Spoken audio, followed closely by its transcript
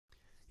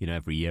You know,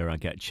 every year I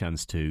get a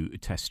chance to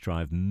test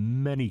drive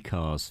many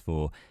cars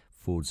for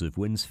Fords of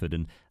Winsford,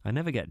 and I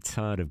never get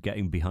tired of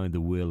getting behind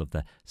the wheel of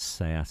the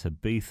Seat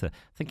Ibiza.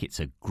 I think it's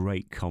a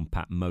great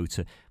compact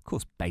motor, of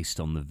course based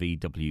on the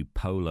VW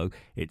Polo.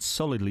 It's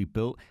solidly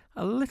built,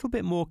 a little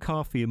bit more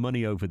car for your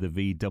money over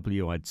the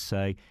VW, I'd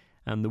say,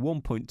 and the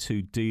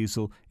 1.2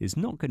 diesel is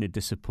not going to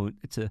disappoint.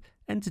 It's an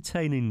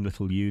entertaining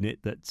little unit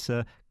that's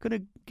going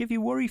to give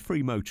you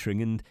worry-free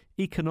motoring and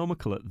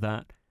economical at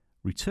that,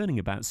 returning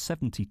about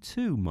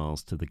 72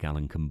 miles to the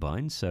gallon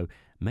combined, so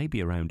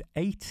maybe around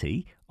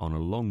 80 on a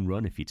long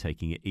run if you're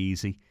taking it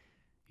easy.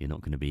 You're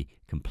not going to be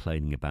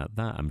complaining about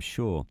that, I'm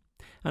sure.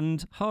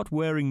 And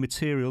hard-wearing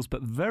materials,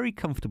 but very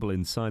comfortable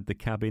inside the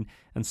cabin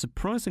and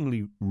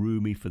surprisingly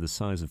roomy for the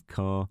size of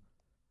car.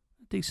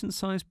 A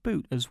decent-sized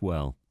boot as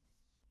well.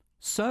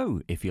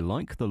 So, if you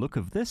like the look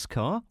of this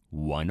car,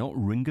 why not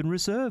ring and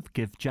reserve?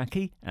 Give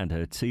Jackie and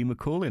her team a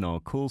call in our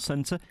call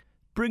centre.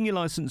 Bring your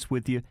licence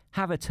with you,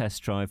 have a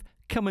test drive,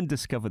 come and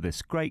discover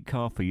this great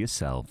car for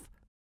yourself.